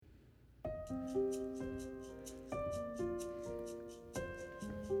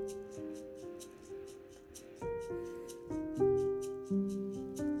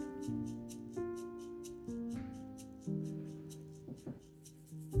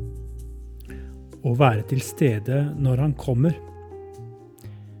Å være til stede når han kommer.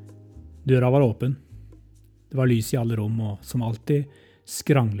 Døra var åpen. Det var lys i alle rom, og som alltid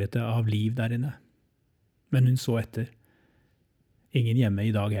skranglet det av liv der inne. Men hun så etter. Ingen hjemme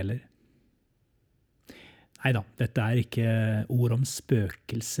i dag heller. Neida, dette er ikke ord om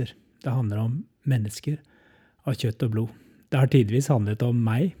spøkelser. Det handler om mennesker av kjøtt og blod. Det har tidvis handlet om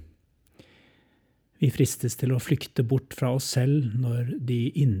meg. Vi fristes til å flykte bort fra oss selv når de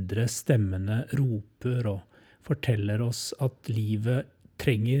indre stemmene roper og forteller oss at livet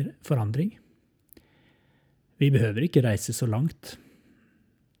trenger forandring. Vi behøver ikke reise så langt.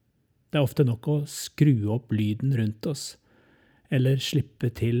 Det er ofte nok å skru opp lyden rundt oss, eller slippe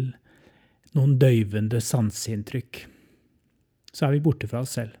til noen døyvende sanseinntrykk. Så er vi borte fra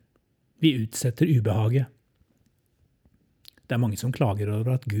oss selv. Vi utsetter ubehaget. Det er mange som klager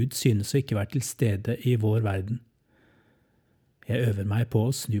over at Gud synes å ikke være til stede i vår verden. Jeg øver meg på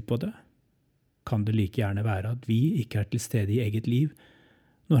å snu på det. Kan det like gjerne være at vi ikke er til stede i eget liv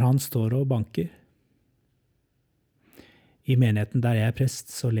når han står og banker? I menigheten der jeg er prest,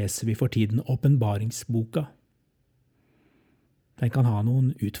 så leser vi for tiden åpenbaringsboka. Den kan ha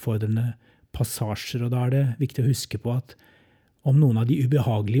noen utfordrende passasjer, og da er det viktig å huske på at om noen av de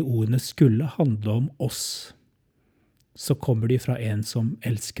ubehagelige ordene skulle handle om oss, så kommer de fra en som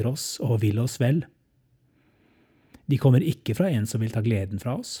elsker oss og vil oss vel. De kommer ikke fra en som vil ta gleden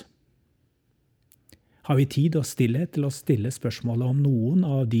fra oss. Har vi tid og stillhet til å stille spørsmålet om noen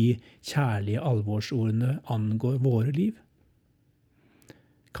av de kjærlige alvorsordene angår våre liv?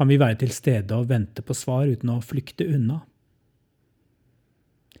 Kan vi være til stede og vente på svar uten å flykte unna?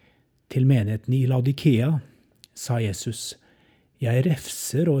 Til menigheten i Laodikea sa Jesus, «Jeg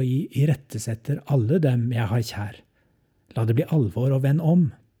refser og irettesetter alle dem jeg har kjær. La det bli alvor og vend om.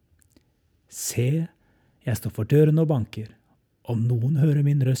 Se, jeg står for døren og banker. Om noen hører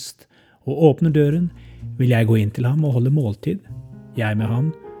min røst og åpner døren, vil jeg gå inn til ham og holde måltid, jeg med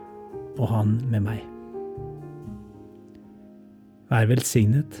ham og han med meg.» Vær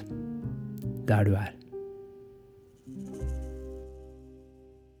velsignet der du er.